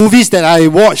Movies that I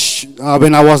watched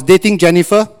when I was dating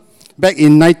Jennifer back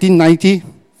in 1990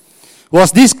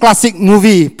 was this classic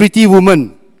movie, Pretty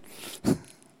Woman.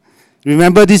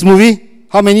 Remember this movie?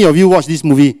 How many of you watched this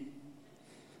movie?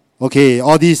 Okay,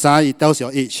 all this, it tells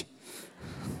your age.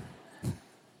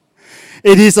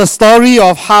 It is a story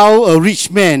of how a rich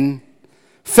man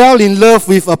fell in love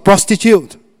with a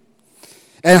prostitute,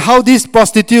 and how this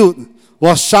prostitute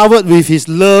was showered with his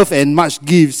love and much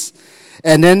gifts,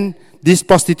 and then this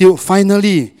prostitute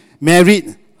finally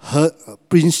married her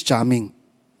Prince Charming.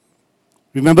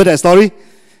 Remember that story?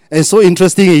 And so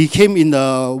interesting, he came in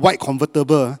a white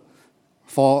convertible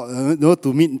for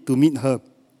to meet her.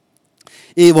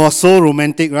 It was so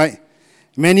romantic, right?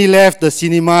 Many left the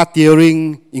cinema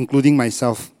tearing, including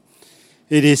myself.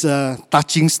 It is a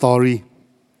touching story.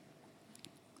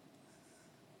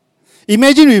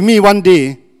 Imagine with me one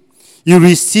day, you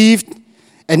received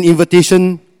an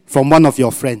invitation from one of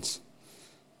your friends,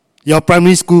 your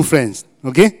primary school friends,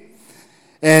 okay?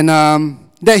 And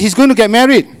that he's going to get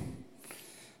married.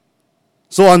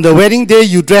 So on the wedding day,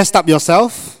 you dressed up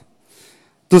yourself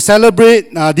to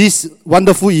celebrate this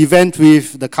wonderful event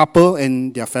with the couple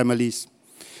and their families.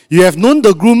 You have known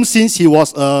the groom since he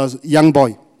was a young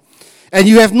boy, and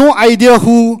you have no idea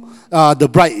who the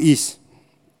bride is.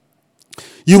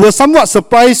 You were somewhat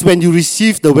surprised when you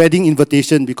received the wedding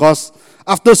invitation because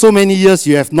after so many years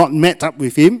you have not met up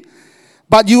with him.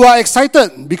 But you are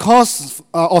excited because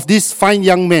of this fine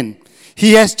young man.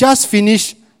 He has just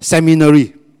finished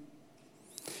seminary,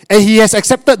 and he has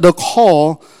accepted the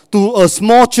call to a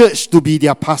small church to be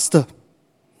their pastor.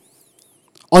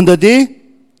 On the day,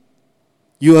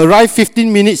 you arrive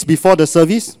 15 minutes before the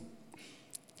service.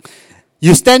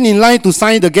 You stand in line to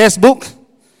sign the guest book.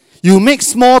 You make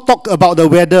small talk about the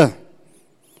weather.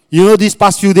 You know, these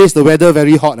past few days, the weather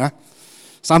very hot. Huh?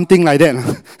 Something like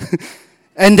that.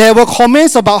 And there were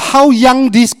comments about how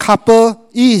young this couple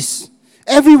is.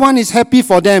 Everyone is happy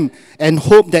for them and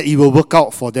hope that it will work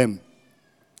out for them.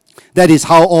 That is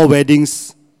how all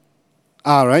weddings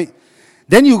are, right?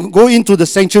 Then you go into the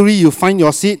sanctuary, you find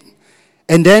your seat,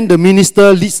 and then the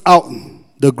minister leads out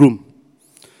the groom.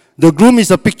 The groom is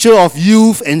a picture of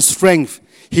youth and strength.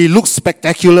 He looks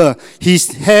spectacular. His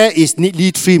hair is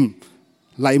neatly trimmed,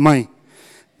 like mine.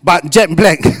 But jet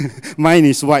black. Mine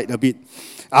is white a bit.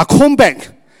 A comb back.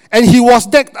 And he was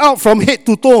decked out from head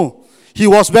to toe. He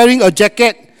was wearing a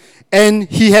jacket, and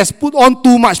he has put on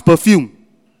too much perfume.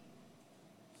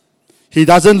 He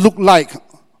doesn't look like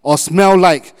or smell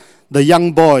like the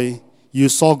young boy you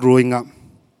saw growing up.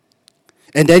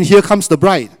 And then here comes the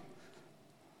bride.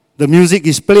 The music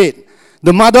is played.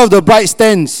 The mother of the bride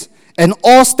stands, and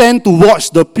all stand to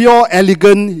watch the pure,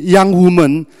 elegant young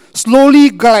woman slowly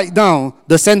glide down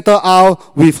the center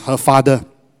aisle with her father.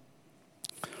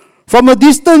 From a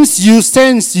distance, you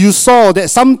saw that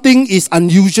something is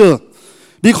unusual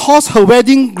because her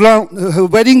wedding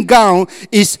gown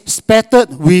is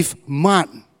spattered with mud.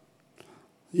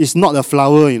 It's not a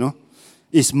flower,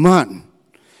 it's mud.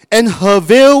 And her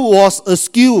veil was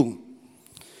askew.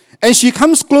 And she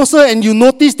comes closer, and you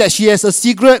notice that she has a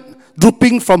cigarette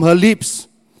drooping from her lips.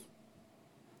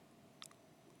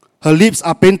 Her lips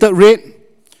are painted red.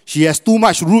 She has too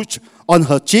much rouge on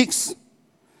her cheeks.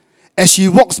 As she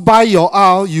walks by your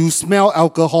aisle, you smell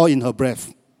alcohol in her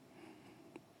breath.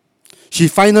 She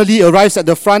finally arrives at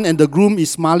the front, and the groom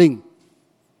is smiling,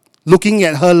 looking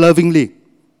at her lovingly.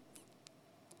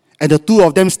 And the two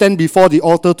of them stand before the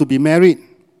altar to be married.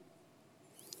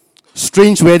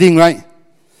 Strange wedding, right?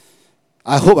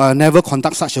 I hope I'll never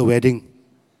conduct such a wedding.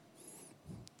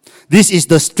 This is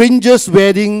the strangest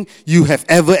wedding you have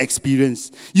ever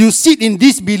experienced. You sit in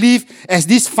disbelief as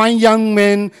this fine young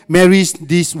man marries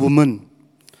this woman.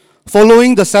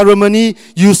 Following the ceremony,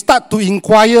 you start to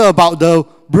inquire about the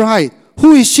bride.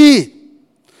 Who is she?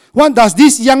 What does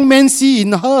this young man see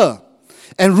in her?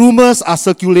 And rumors are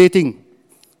circulating.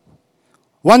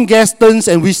 One guest turns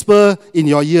and whispers in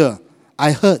your ear,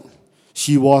 I heard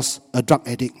she was a drug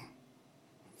addict.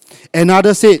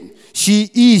 Another said,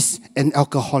 she is an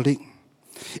alcoholic.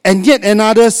 And yet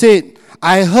another said,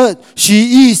 I heard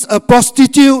she is a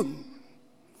prostitute.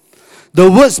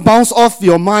 The words bounce off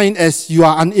your mind as you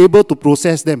are unable to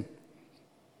process them.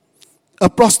 A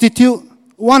prostitute?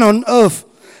 What on earth?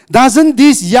 Doesn't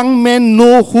this young man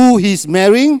know who he's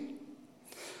marrying?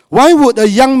 Why would a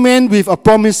young man with a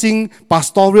promising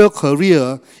pastoral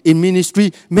career in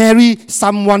ministry marry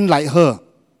someone like her?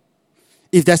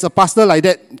 If there's a pastor like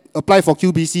that, apply for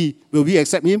QBC, will we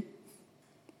accept him?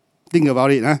 Think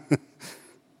about it, huh?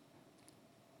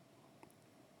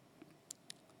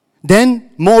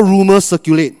 Then more rumors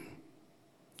circulate.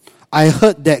 I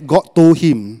heard that God told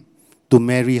him to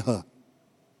marry her.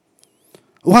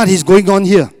 What is going on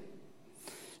here?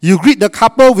 You greet the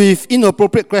couple with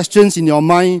inappropriate questions in your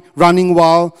mind running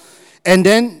wild, and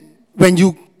then when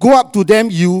you go up to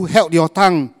them, you held your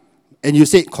tongue and you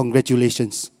said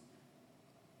congratulations,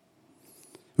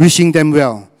 wishing them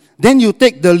well. Then you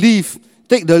take leave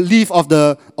of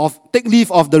the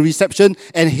reception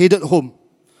and headed home.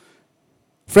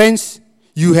 Friends,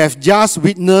 you have just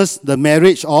witnessed the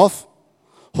marriage of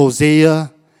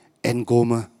Hosea and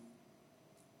Gomer.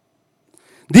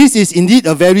 This is indeed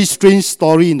a very strange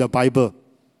story in the Bible.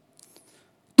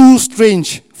 Too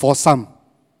strange for some.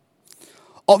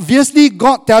 Obviously,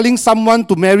 God telling someone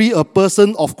to marry a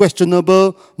person of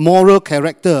questionable moral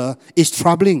character is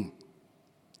troubling.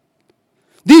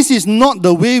 This is not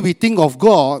the way we think of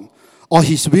God or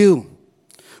His will.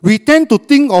 We tend to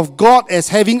think of God as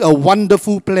having a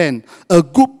wonderful plan, a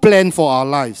good plan for our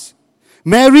lives.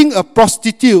 Marrying a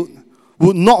prostitute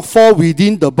would not fall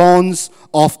within the bounds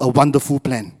of a wonderful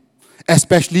plan,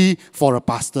 especially for a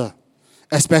pastor,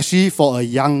 especially for a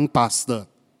young pastor.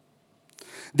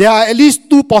 There are at least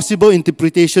two possible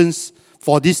interpretations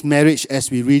for this marriage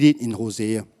as we read it in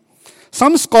Hosea.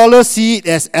 Some scholars see it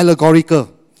as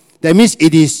allegorical. That means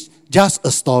it is just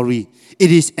a story.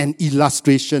 It is an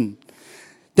illustration.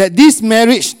 That this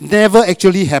marriage never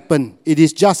actually happened. It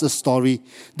is just a story.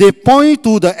 They point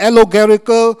to the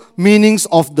allegorical meanings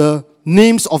of the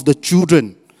names of the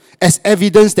children as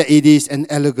evidence that it is an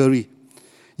allegory.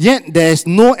 Yet there is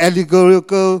no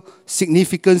allegorical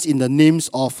significance in the names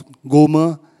of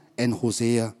Gomer and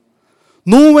Hosea.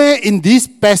 Nowhere in this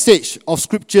passage of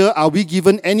scripture are we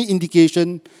given any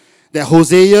indication that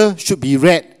Hosea should be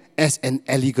read as an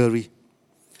allegory.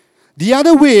 The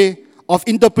other way of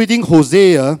interpreting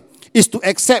Hosea is to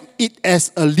accept it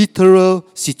as a literal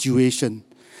situation.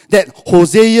 That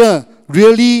Hosea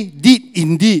really did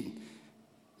indeed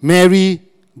marry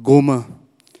Gomer.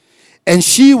 And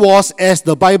she was, as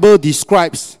the Bible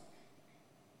describes,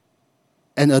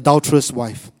 an adulterous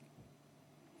wife.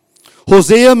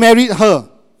 Hosea married her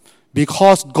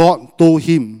because God told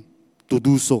him to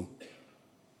do so.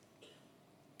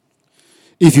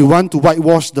 If you want to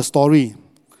whitewash the story,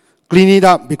 clean it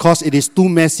up because it is too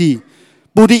messy,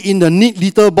 put it in the neat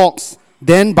little box,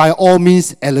 then by all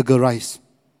means allegorize.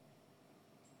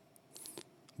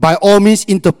 By all means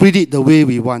interpret it the way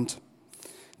we want.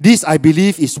 This, I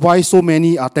believe, is why so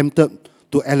many are tempted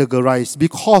to allegorize,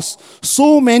 because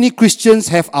so many Christians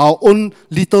have our own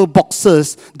little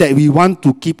boxes that we want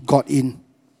to keep God in.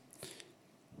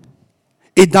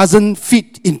 It doesn't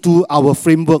fit into our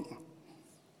framework.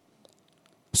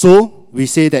 So, we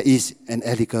say that is an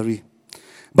allegory.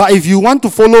 But if you want to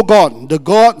follow God, the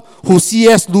God who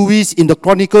C.S. Lewis in the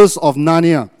Chronicles of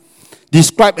Narnia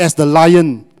described as the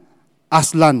lion,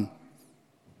 Aslan,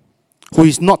 who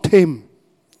is not tame,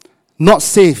 not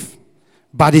safe,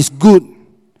 but is good,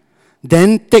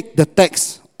 then take the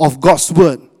text of God's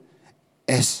word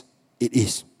as it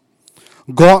is.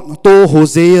 God told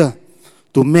Hosea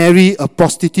to marry a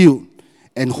prostitute,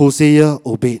 and Hosea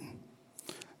obeyed.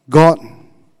 God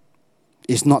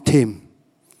is not tame.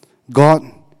 God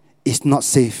is not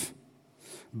safe.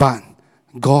 But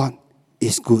God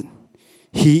is good.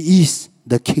 He is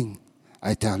the king,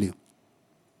 I tell you.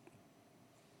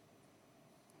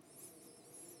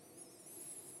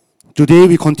 Today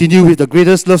we continue with the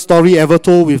greatest love story ever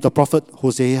told with the prophet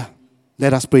Hosea.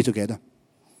 Let us pray together.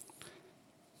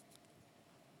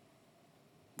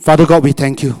 Father God, we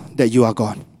thank you that you are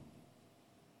God.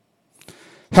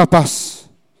 Help us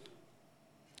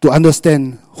to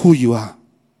understand who you are.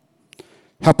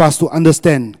 Help us to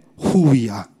understand who we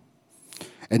are.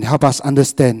 And help us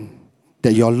understand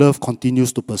that your love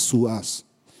continues to pursue us,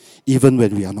 even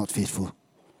when we are not faithful.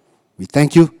 We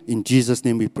thank you. In Jesus'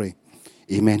 name we pray.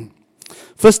 Amen.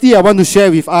 Firstly, I want to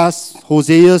share with us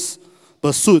Hosea's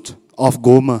pursuit of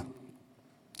Gomer.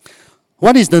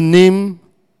 What is the name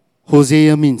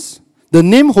Hosea means? The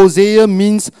name Hosea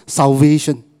means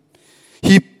salvation.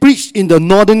 He preached in the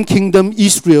northern kingdom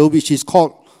Israel, which is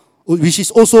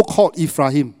also called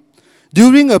Ephraim,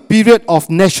 during a period of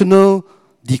national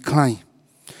decline.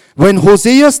 When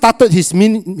Hosea started his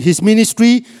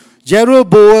ministry,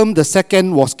 Jeroboam II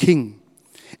was king,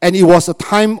 and it was a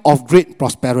time of great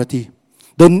prosperity.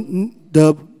 The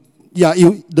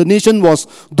nation was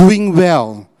doing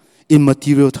well in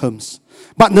material terms.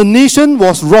 But the nation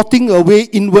was rotting away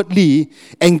inwardly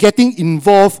and getting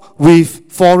involved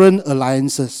with foreign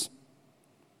alliances.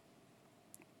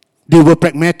 They were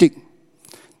pragmatic.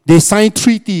 They signed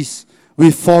treaties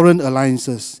with foreign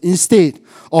alliances instead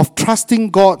of trusting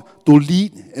God to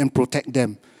lead and protect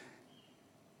them.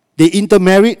 They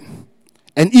intermarried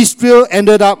And Israel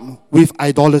ended up with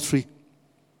idolatry,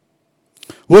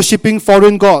 worshipping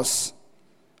foreign gods,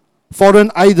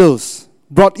 foreign idols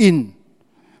brought in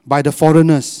by the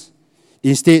foreigners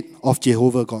instead of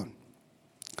Jehovah God.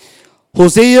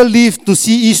 Hosea lived to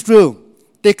see Israel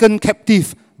taken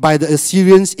captive by the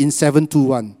Assyrians in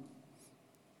 721.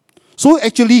 So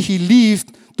actually he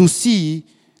lived to see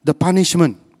the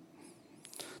punishment.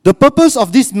 The purpose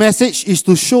of this message is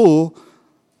to show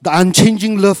the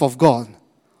unchanging love of God.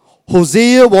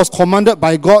 Hosea was commanded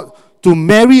by God to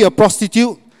marry a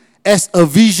prostitute as a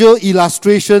visual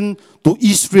illustration to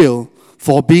Israel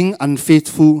for being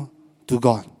unfaithful to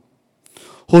God.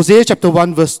 Hosea chapter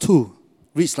 1 verse 2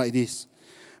 reads like this.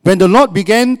 When the Lord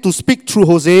began to speak through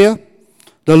Hosea,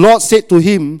 the Lord said to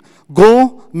him,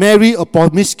 "Go, marry a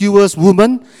promiscuous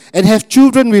woman and have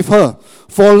children with her.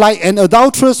 For like an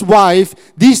adulterous wife,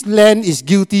 this land is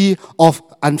guilty of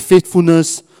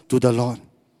unfaithfulness to the Lord."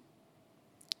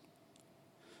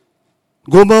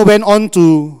 Gomer went on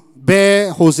to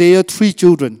bear Hosea 3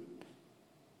 children.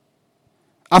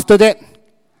 After that,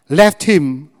 left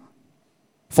him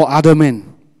for other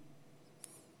men,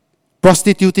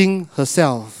 prostituting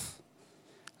herself,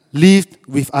 lived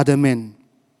with other men,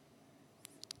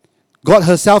 got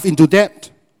herself into debt,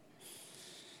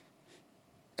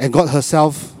 and got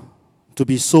herself to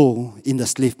be sold in the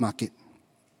slave market.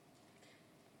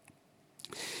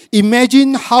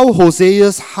 Imagine how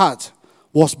Hosea's heart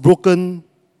was broken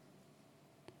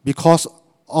because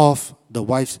of the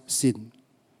wife's sin.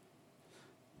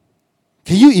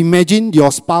 Can you imagine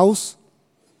your spouse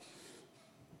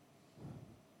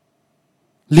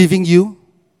leaving you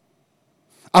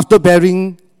after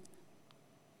bearing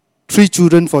 3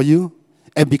 children for you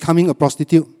and becoming a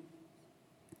prostitute?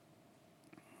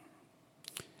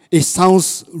 It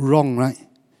sounds wrong, right?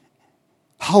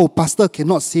 How pastor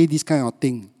cannot say this kind of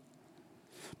thing?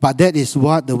 But that is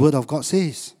what the word of God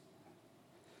says.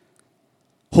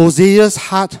 Hosea's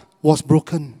heart was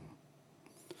broken.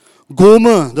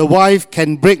 Gomer, the wife,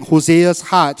 can break Hosea's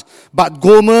heart, but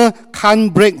Gomer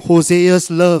can't break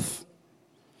Hosea's love.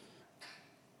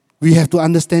 We have to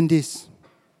understand this.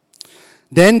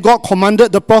 Then God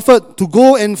commanded the prophet to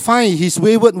go and find his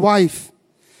wayward wife,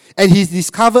 and he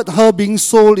discovered her being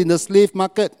sold in the slave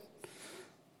market.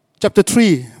 Chapter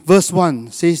 3, verse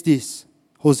 1 says this,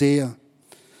 Hosea.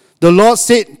 The Lord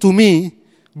said to me,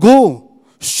 "Go,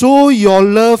 show your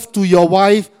love to your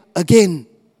wife again,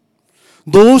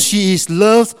 though she is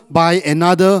loved by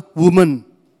another woman,"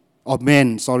 or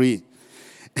man,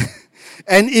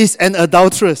 and is an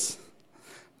adulteress.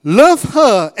 Love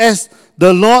her as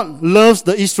the Lord loves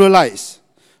the Israelites,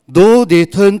 though they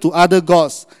turn to other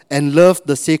gods and love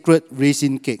the sacred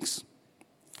raisin cakes.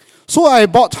 So I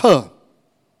bought her.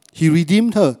 He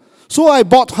redeemed her. So I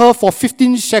bought her for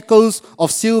 15 shekels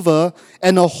of silver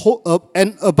and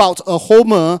about a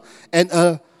homer and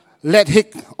a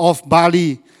ledhick of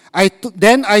barley.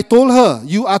 Then I told her,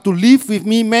 "You are to live with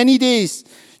me many days.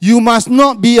 You must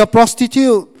not be a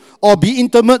prostitute or be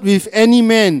intimate with any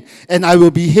man, and I will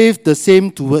behave the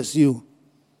same towards you."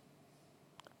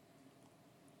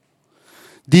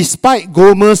 Despite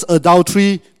Gomer's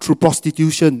adultery through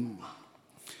prostitution,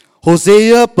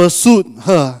 Hosea pursued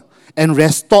her and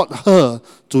restored her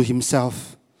to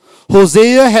himself.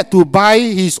 Hosea had to buy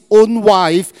his own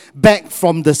wife back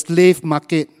from the slave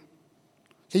market.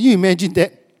 Can you imagine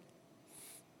that?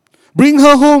 Bring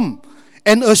her home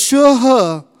and assure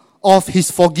her of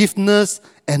his forgiveness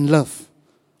and love.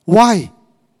 Why?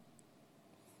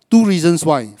 2 reasons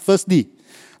why. Firstly,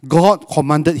 God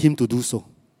commanded him to do so.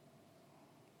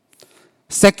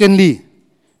 Secondly,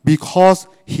 because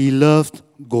he loved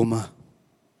Gomer.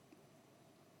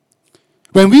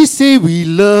 When we say we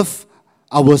love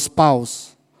our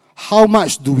spouse, how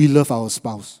much do we love our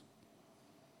spouse?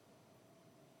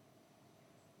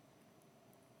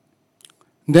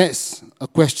 That's a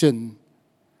question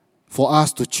for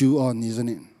us to chew on, isn't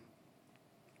it?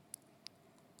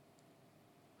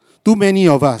 Too many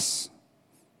of us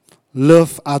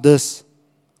love others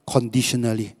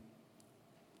conditionally.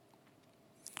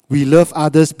 We love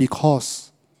others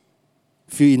because,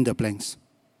 fill in the blanks.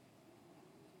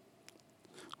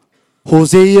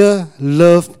 Hosea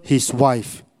loved his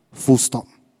wife, full stop.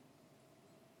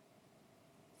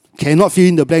 Cannot fill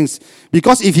in the blanks.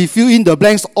 Because if he fill in the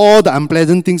blanks, all the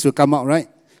unpleasant things will come out, right?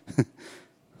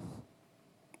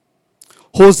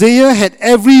 Hosea had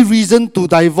every reason to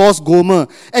divorce Gomer.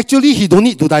 Actually, he don't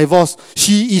need to divorce.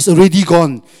 She is already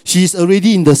gone. She is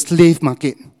already in the slave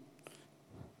market.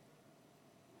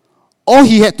 All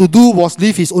he had to do was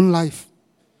live his own life.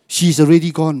 She is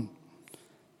already gone.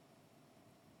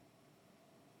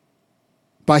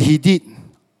 But he did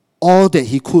all that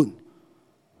he could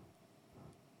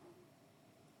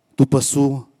to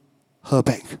pursue her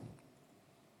back.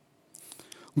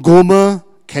 Gomer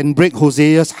can break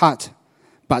Hosea's heart,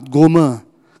 but Gomer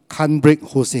can't break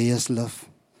Hosea's love.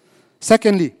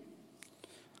 Secondly,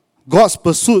 God's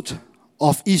pursuit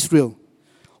of Israel.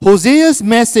 Hosea's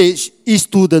message is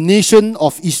to the nation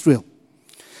of Israel,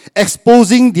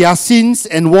 exposing their sins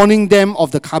and warning them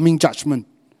of the coming judgment.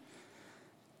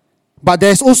 But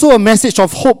there's also a message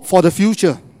of hope for the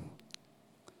future.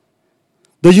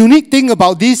 The unique thing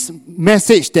about this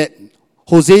message that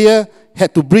Hosea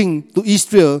had to bring to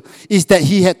Israel is that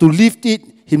he had to live it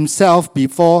himself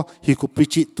before he could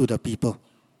preach it to the people.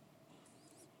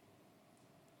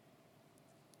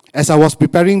 As I was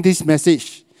preparing this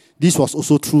message, this was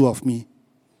also true of me.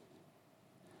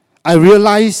 I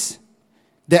realized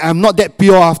that I'm not that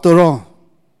pure after all.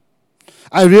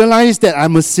 I realized that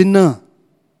I'm a sinner.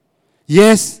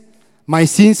 Yes, my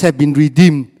sins have been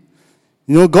redeemed.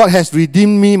 God has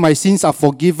redeemed me, my sins are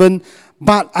forgiven,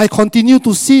 but I continue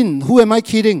to sin. Who am I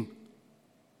kidding?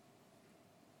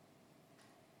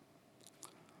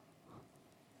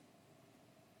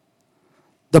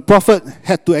 The prophet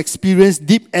had to experience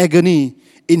deep agony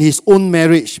in his own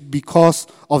marriage because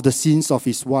of the sins of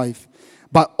his wife.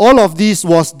 But all of this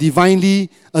was a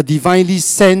divinely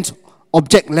sent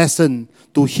object lesson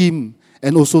to him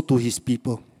and also to his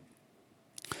people.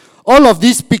 All of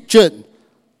this pictured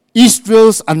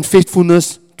Israel's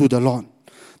unfaithfulness to the Lord.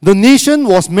 The nation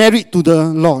was married to the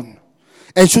Lord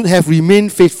and should have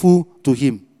remained faithful to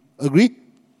him. Agree?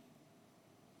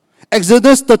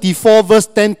 Exodus 34 verse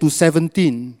 10 to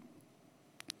 17.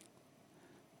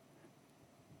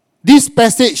 This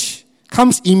passage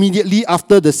comes immediately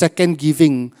after the second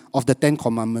giving of the 10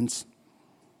 Commandments.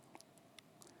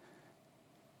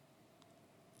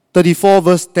 34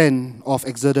 verse 10 of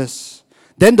Exodus.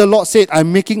 Then the Lord said,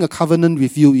 I'm making a covenant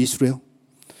with you, Israel.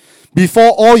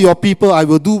 Before all your people, I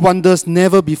will do wonders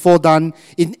never before done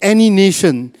in any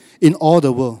nation in all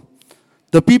the world.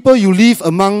 The people you live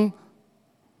among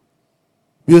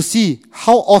will see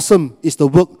how awesome is the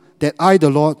work that I, the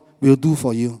Lord, will do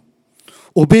for you.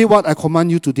 Obey what I command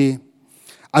you today.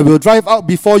 I will drive out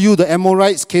before you the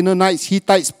Amorites, Canaanites,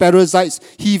 Hittites, Perizzites,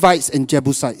 Hivites, and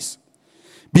Jebusites.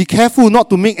 Be careful not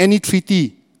to make any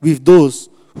treaty with those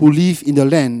who live in the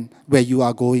land where you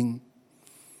are going,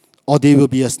 or they will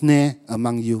be a snare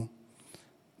among you.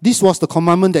 This was the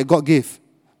commandment that God gave,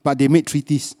 but they made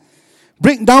treaties.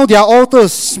 Break down their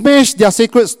altars, smash their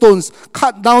sacred stones,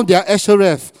 cut down their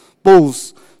Asherah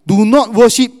poles. Do not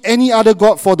worship any other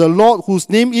God, for the Lord, whose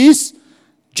name is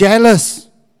jealous,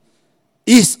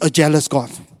 is a jealous God.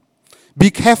 Be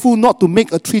careful not to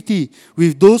make a treaty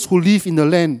with those who live in the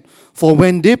land, for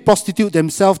when they prostitute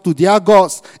themselves to their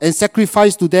gods and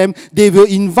sacrifice to them, they will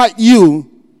invite you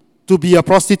to be a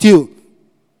prostitute,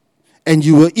 and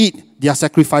you will eat their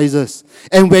sacrifices.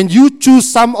 And when you choose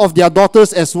some of their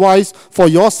daughters as wives for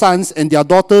your sons, and their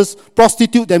daughters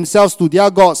prostitute themselves to their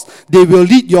gods, they will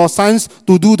lead your sons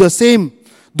to do the same.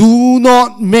 Do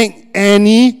not make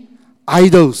any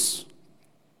idols.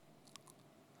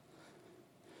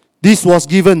 This was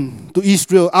given to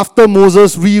Israel after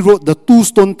Moses rewrote the 2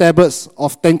 stone tablets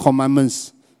of 10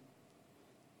 Commandments.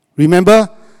 Remember,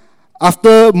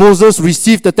 after Moses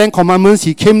received the 10 Commandments,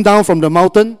 he came down from the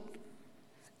mountain.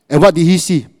 And what did he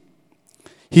see?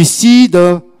 He see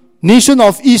the nation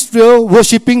of Israel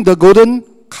worshipping the golden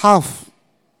calf.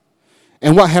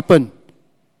 And what happened?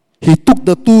 He took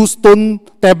the 2 stone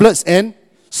tablets and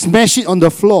smashed it on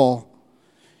the floor.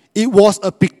 It was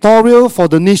a pictorial for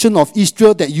the nation of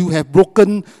Israel that you have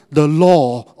broken the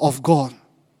law of God.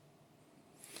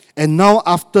 And now,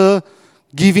 after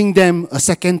giving them a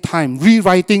second time,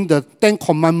 rewriting the 10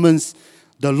 Commandments,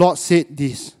 the Lord said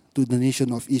this to the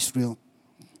nation of Israel.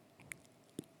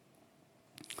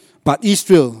 But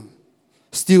Israel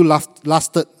still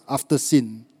lasted after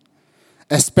sin,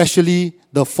 especially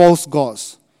the false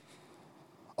gods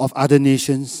of other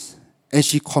nations, and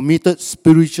she committed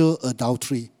spiritual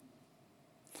adultery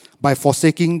by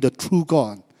forsaking the true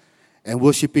God and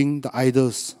worshipping the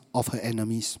idols of her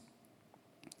enemies.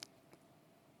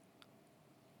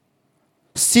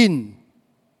 Sin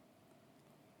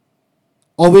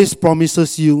always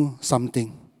promises you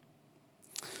something.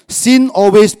 Sin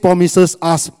always promises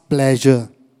us pleasure.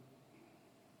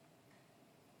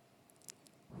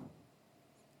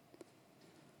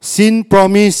 Sin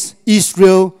promised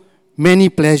Israel many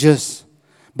pleasures,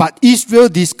 but Israel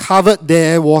discovered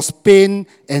there was pain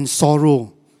and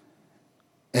sorrow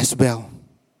as well.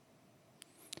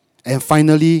 And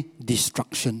finally,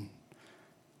 destruction.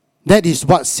 That is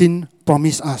what sin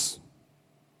promised us.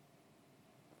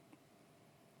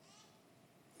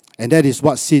 And that is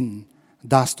what sin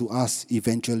does to us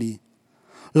eventually.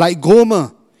 Like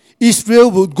Gomer,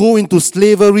 Israel would go into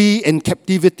slavery and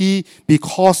captivity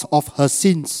because of her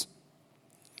sins.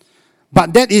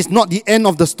 But that is not the end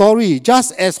of the story.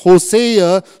 Just as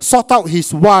Hosea sought out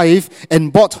his wife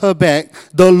and brought her back,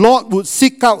 the Lord would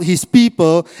seek out his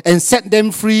people and set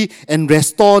them free and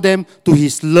restore them to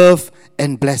his love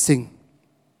and blessing.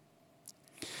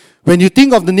 When you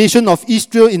think of the nation of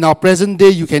Israel in our present day,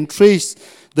 you can trace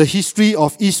the history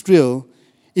of Israel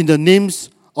in the names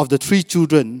of the three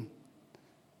children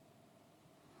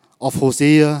of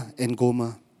Hosea and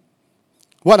Gomer.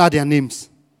 What are their names?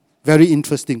 Very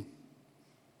interesting.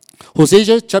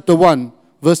 Hosea chapter 1,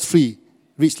 verse 3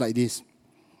 reads like this.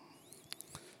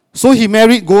 So he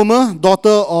married Gomer, daughter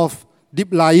of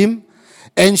Diblaim,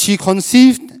 and she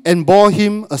conceived and bore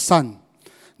him a son.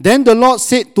 Then the Lord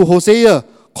said to Hosea,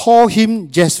 call him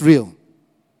Jezreel.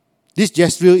 This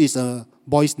Jezreel is a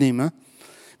boy's name.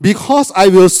 Because I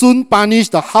will soon punish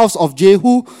the house of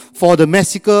Jehu for the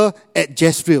massacre at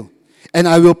Jezreel, and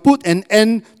I will put an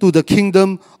end to the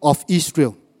kingdom of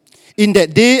Israel. In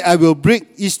that day I will break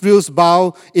Israel's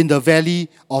bow in the valley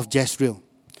of Jezreel.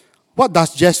 What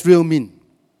does Jezreel mean?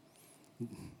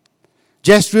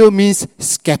 Jezreel means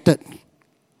scattered,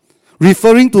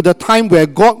 referring to the time where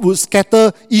God would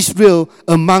scatter Israel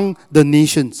among the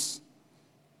nations.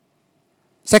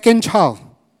 Second child,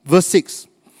 verse 6.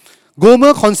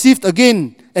 Gomer conceived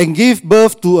again and gave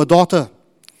birth to a daughter.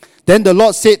 Then the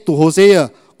Lord said to Hosea,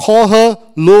 call her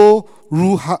Lo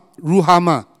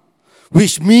Ruhamah,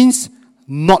 which means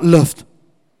not loved.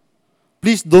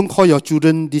 Please don't call your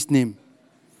children this name.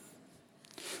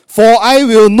 For I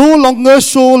will no longer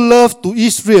show love to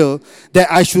Israel, that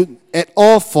I should at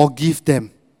all forgive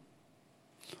them.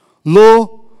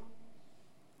 Lo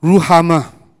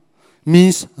Ruhamah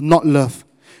means not love,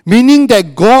 meaning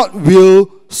that God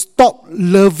will stop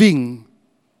loving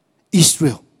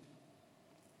Israel.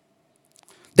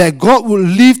 That God will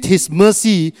lift his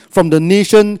mercy from the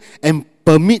nation and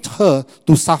permit her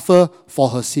to suffer for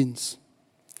her sins.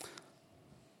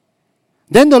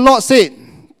 Then the Lord said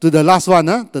to the last one,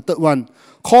 the third one,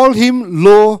 call him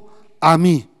Lo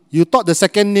Ami. You thought the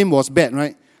second name was bad,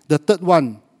 right? The third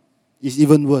one is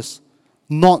even worse.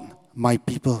 Not my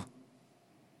people.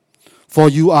 For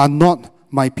you are not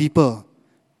my people.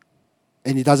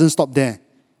 And it doesn't stop there.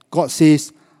 God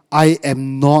says, I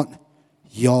am not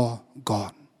your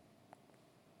God.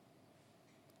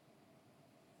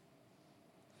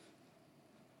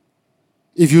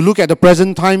 If you look at the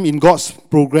present time in God's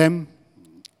program,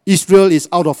 Israel is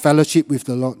out of fellowship with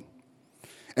the Lord.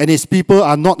 And his people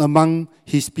are not among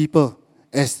his people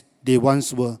as they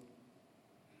once were.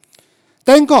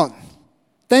 Thank God.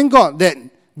 Thank God that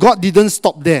God didn't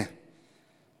stop there.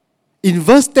 In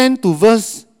verse 10 to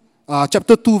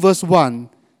chapter 2, verse 1,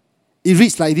 it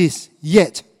reads like this.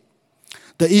 Yet,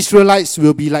 the Israelites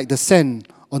will be like the sand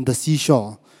on the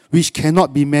seashore, which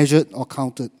cannot be measured or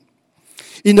counted.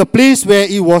 In the place where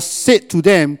it was said to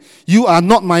them, you are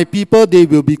not my people, they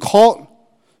will be called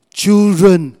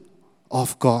children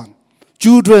of God,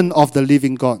 children of the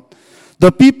living God.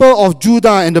 The people of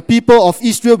Judah and the people of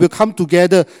Israel will come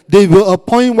together. They will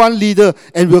appoint one leader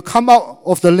and will come out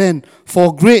of the land.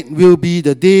 For great will be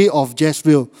the day of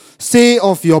Jezreel. Say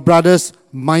of your brothers,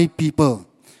 my people,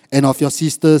 and of your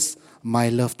sisters, my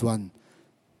loved one.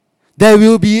 There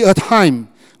will be a time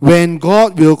when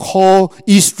God will call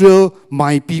Israel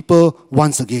my people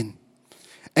once again.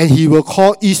 And he will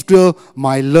call Israel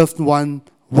my loved one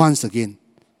once again.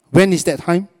 When is that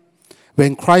time?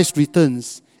 When Christ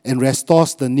returns and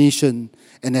restores the nation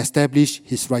and establishes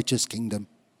his righteous kingdom.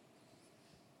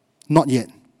 Not yet,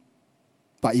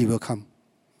 but it will come.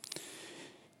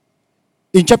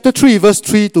 In chapter 3, verse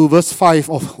 3 to verse 5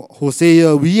 of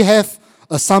Hosea, we have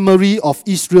a summary of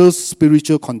Israel's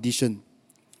spiritual condition.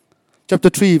 Chapter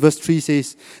 3, verse 3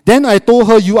 says, Then I told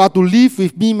her, you are to live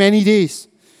with me many days.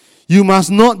 You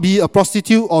must not be a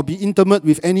prostitute or be intimate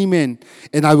with any man,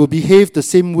 and I will behave the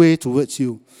same way towards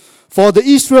you. For the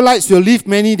Israelites will live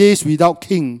many days without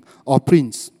king or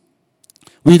prince,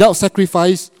 without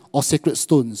sacrifice or sacred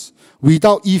stones,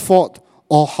 without ephod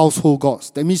or household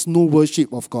gods. That means no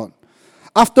worship of God.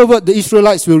 Afterward, the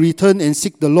Israelites will return and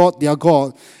seek the Lord their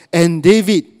God and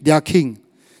David their king.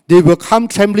 They will come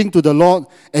trembling to the Lord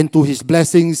and to his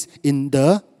blessings in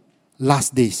the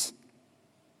last days.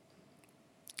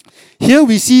 Here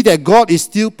we see that God is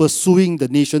still pursuing the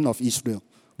nation of Israel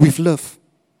with love.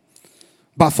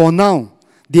 But for now,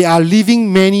 they are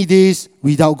living many days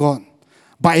without God.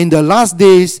 But in the last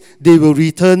days, they will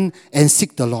return and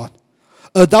seek the Lord.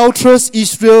 Adulterous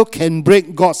Israel can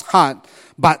break God's heart,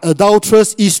 But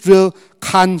adulterous Israel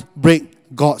can't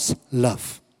break God's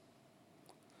love.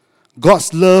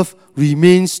 God's love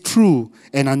remains true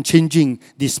and unchanging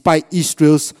despite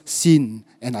Israel's sin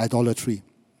and idolatry.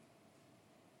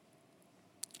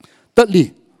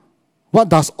 Thirdly, what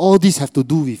does all this have to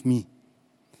do with me?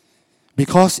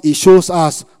 Because it shows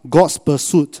us God's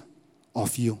pursuit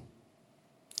of you.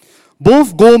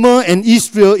 Both Gomer and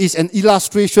Israel is an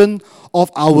illustration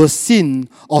of our sin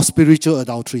of spiritual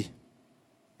adultery.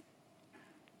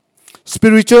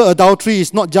 Spiritual adultery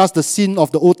is not just the sin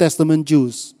of the Old Testament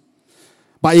Jews,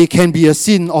 but it can be a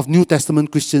sin of New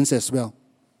Testament Christians as well.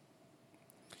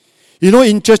 You know,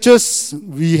 in churches,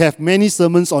 we have many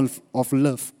sermons of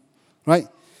love, right?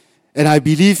 And I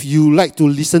believe you like to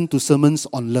listen to sermons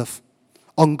on love,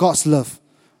 on God's love,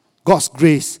 God's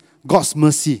grace, God's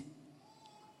mercy.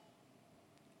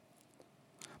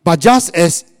 But just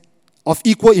as of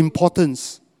equal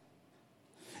importance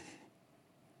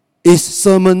is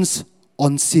sermons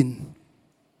on sin.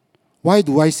 Why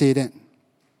do I say that?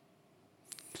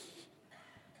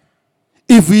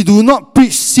 If we do not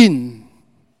preach sin,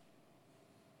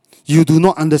 you do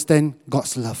not understand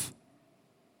God's love.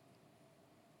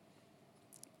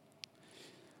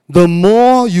 The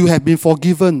more you have been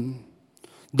forgiven,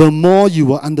 the more you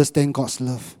will understand God's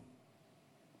love.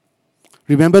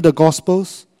 Remember the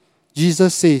Gospels?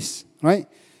 Jesus says, right?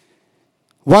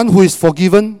 One who is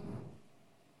forgiven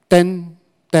 10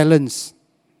 talents,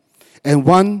 and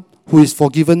one who is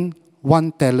forgiven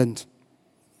 1 talent.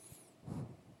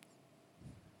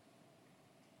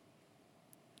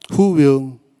 Who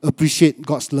will appreciate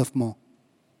God's love more?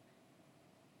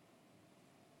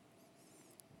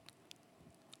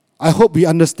 I hope we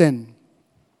understand.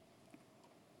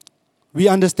 We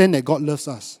understand that God loves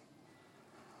us.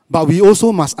 But we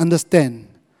also must understand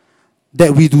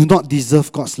that we do not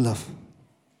deserve God's love.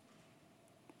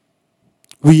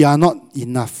 We are not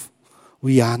enough.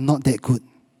 We are not that good.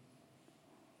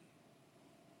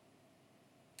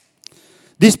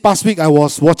 This past week I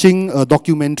was watching a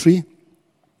documentary.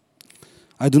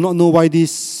 I do not know why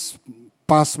this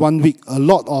past 1 week, a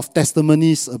lot of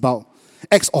testimonies about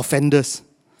ex-offenders.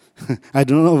 I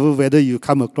don't know whether you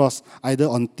come across either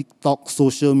on TikTok,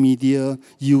 social media,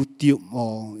 YouTube,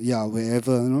 or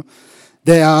wherever. You know.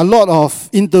 There are a lot of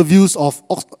interviews of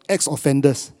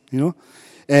ex-offenders, you know.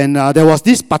 And there was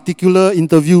this particular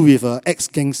interview with an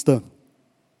ex-gangster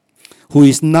who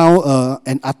is now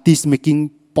an artist making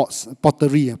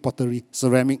pottery,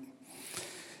 ceramic.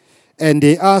 And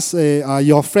they asked,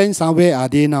 your friends, where are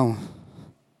they now?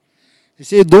 They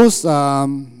say those,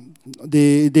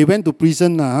 they went to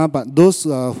prison, but those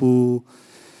who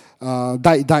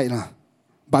died.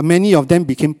 But many of them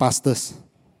became pastors.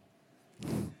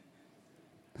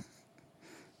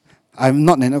 I'm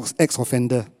not an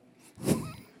ex-offender.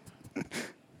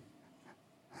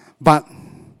 But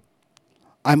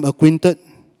I'm acquainted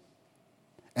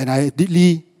and I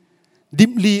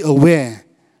deeply aware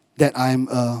that I'm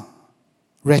a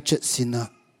wretched sinner.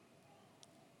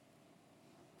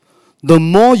 The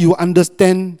more you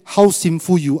understand how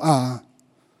sinful you are,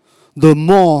 the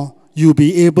more you'll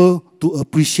be able to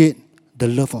appreciate the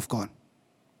love of God.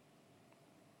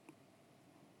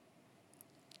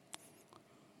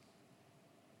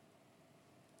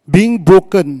 Being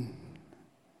broken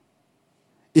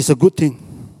is a good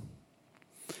thing.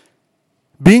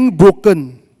 Being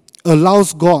broken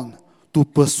allows God to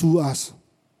pursue us.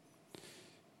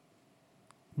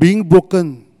 Being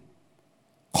broken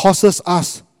causes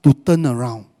us to turn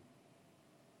around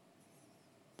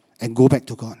and go back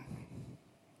to God.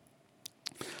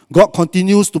 God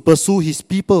continues to pursue His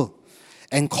people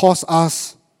and cause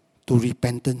us to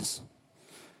repentance.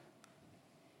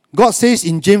 God says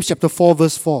in James chapter 4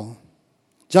 verse 4,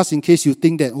 just in case you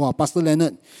think that, wow, Pastor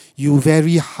Leonard, you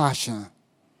very harsh.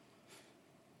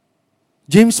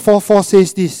 James 4:4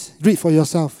 says this, read for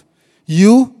yourself.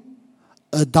 You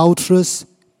adulterous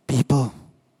people.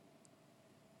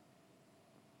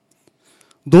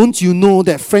 Don't you know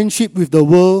that friendship with the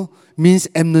world means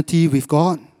enmity with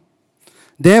God?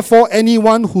 Therefore,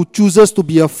 anyone who chooses to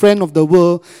be a friend of the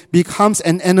world becomes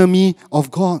an enemy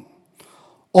of God.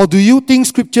 Or do you think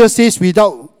Scripture says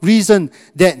without reason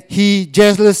that He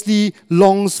jealously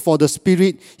longs for the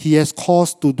Spirit He has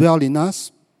caused to dwell in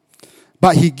us?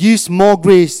 But He gives more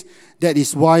grace. That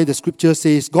is why the Scripture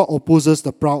says God opposes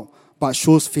the proud but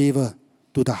shows favor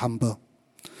to the humble.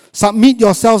 Submit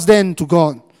yourselves then to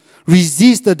God.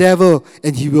 Resist the devil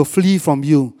and he will flee from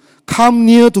you. Come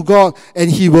near to God and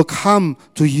He will come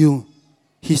to you.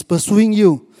 He's pursuing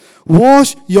you.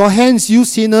 Wash your hands, you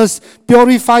sinners.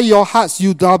 Purify your hearts,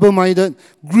 you double-minded.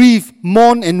 Grieve,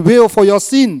 mourn, and wail for your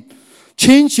sin.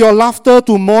 Change your laughter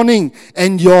to mourning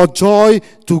and your joy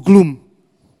to gloom.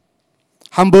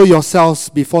 Humble yourselves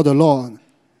before the Lord,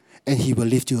 and He will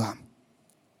lift you up.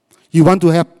 You want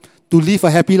to live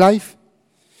a happy life?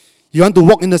 You want to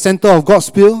walk in the center of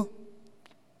God's will?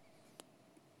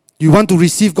 You want to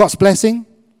receive God's blessing?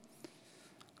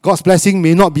 God's blessing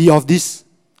may not be of this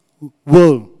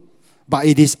world, but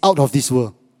it is out of this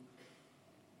world.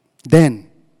 Then,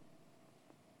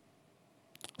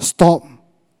 stop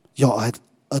your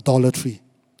adultery,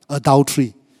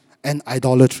 and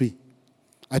idolatry.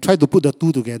 I tried to put the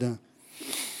two together.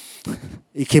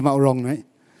 It came out wrong, right?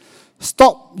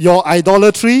 Stop your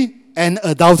idolatry and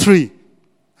adultery.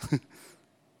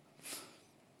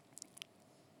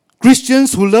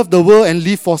 Christians who love the world and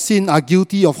live for sin are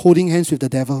guilty of holding hands with the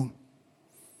devil.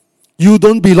 You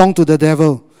don't belong to the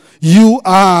devil. You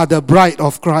are the bride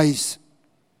of Christ.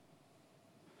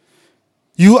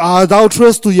 You are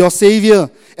adulterous to your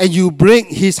Savior, and you break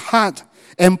His heart.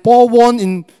 And Paul warned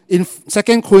in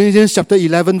 2 Corinthians chapter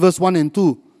 11, verse 1 and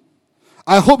 2.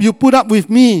 I hope you put up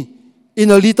with me in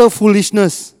a little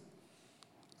foolishness.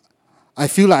 I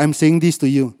feel like I'm saying this to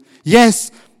you.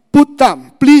 Yes,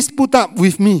 please put up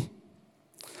with me.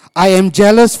 I am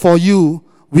jealous for you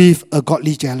with a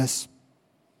godly jealous.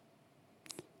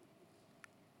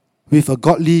 With a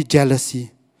godly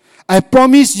jealousy. I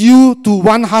promise you to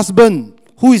one husband.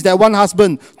 Who is that one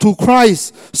husband? To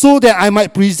Christ, so that I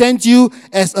might present you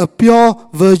as a pure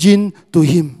virgin to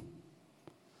Him.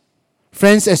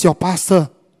 Friends, as your pastor,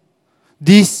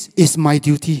 this is my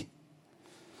duty.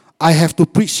 I have to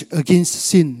preach against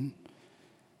sin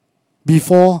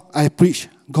before I preach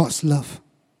God's love.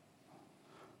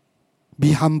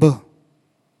 Be humble.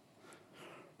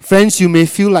 Friends, you may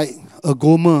feel like a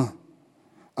Gomer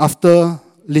after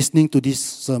listening to this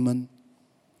sermon.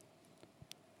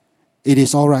 It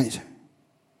is all right.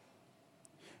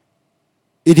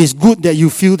 It is good that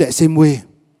you feel that same way,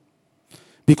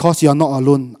 because you are not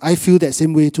alone. I feel that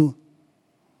same way too.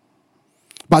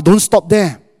 But don't stop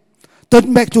there.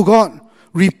 Turn back to God.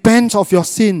 Repent of your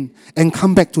sin and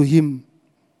come back to Him.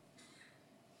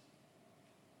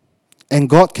 And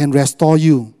God can restore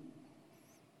you.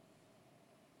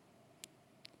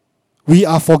 We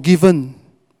are forgiven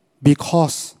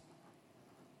because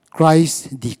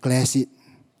Christ declares it,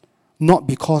 not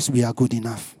because we are good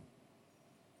enough.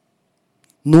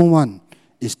 No one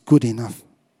is good enough.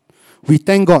 We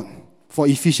thank God for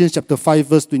Ephesians chapter 5,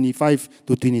 verse 25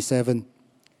 to 27.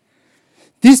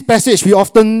 This passage, we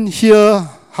often hear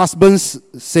husbands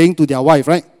saying to their wife,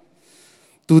 right?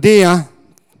 Today,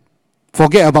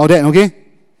 forget about that, okay?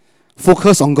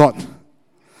 Focus on God.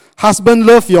 Husband,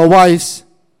 love your wives,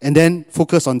 and then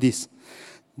focus on this.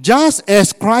 Just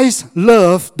as Christ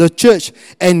loved the church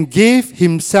and gave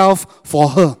Himself for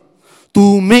her,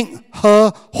 to make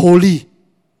her holy,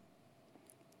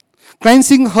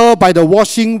 cleansing her by the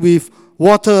washing with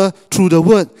water through the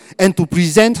word, and to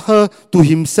present her to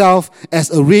Himself as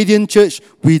a radiant church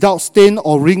without stain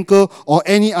or wrinkle or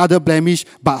any other blemish,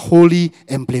 but holy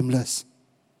and blameless.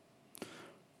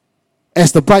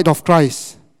 As the bride of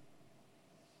Christ,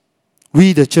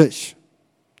 we, the church,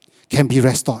 can be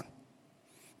restored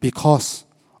because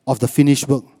of the finished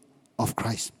work of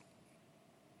Christ.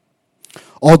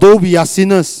 Although we are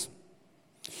sinners,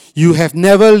 you have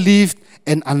never lived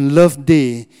an unloved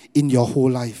day in your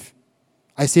whole life.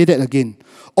 I say that again.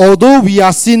 Although we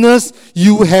are sinners,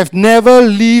 you have never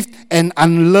lived an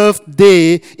unloved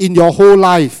day in your whole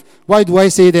life. Why do I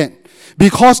say that?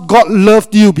 Because God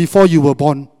loved you before you were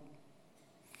born.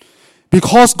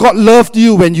 Because God loved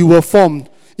you when you were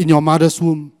formed in your mother's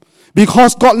womb.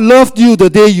 Because God loved you the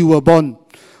day you were born.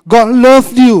 God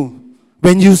loved you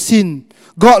when you sinned.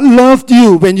 God loved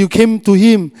you when you came to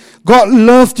Him. God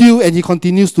loved you, and He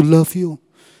continues to love you.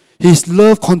 His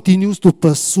love continues to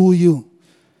pursue you.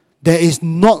 There is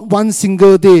not one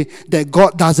single day that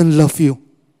God doesn't love you.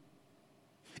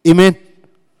 Amen?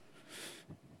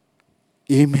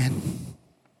 Amen.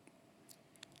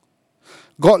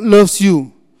 God loves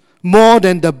you more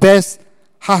than the best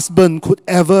husband could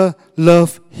ever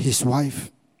love his wife.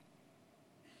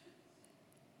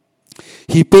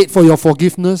 He paid for your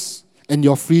forgiveness and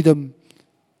your freedom.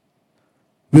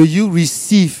 Will you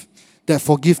receive that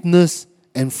forgiveness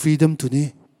and freedom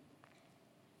today?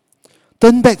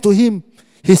 Turn back to Him.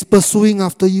 He's pursuing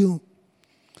after you.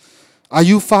 Are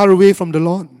you far away from the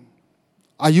Lord?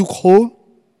 Are you cold?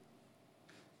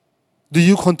 Do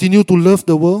you continue to love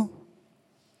the world?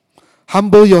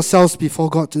 Humble yourselves before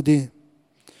God today.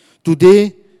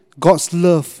 Today, God's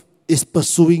love is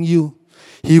pursuing you.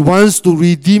 He wants to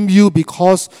redeem you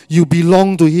because you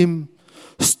belong to Him.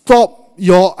 Stop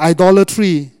your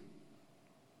idolatry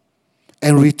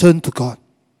and return to God.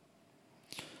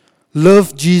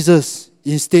 Love Jesus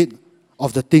instead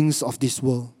of the things of this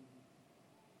world.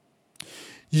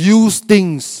 Use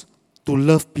things to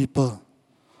love people,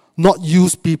 not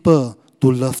use people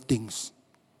to love things.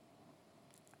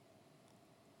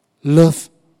 Love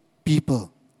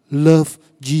people. Love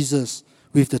Jesus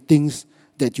with the things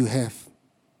that you have.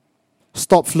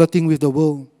 Stop flirting with the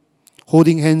world,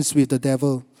 holding hands with the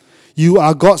devil. You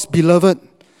are God's beloved,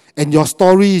 and your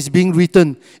story is being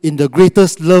written in the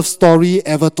greatest love story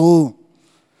ever told.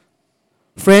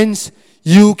 Friends,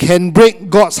 you can break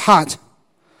God's heart,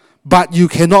 but you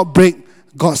cannot break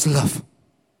God's love.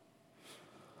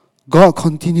 God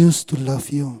continues to love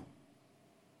you.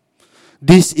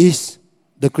 This is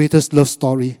the greatest love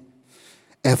story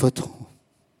ever told.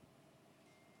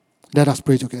 Let us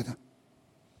pray together.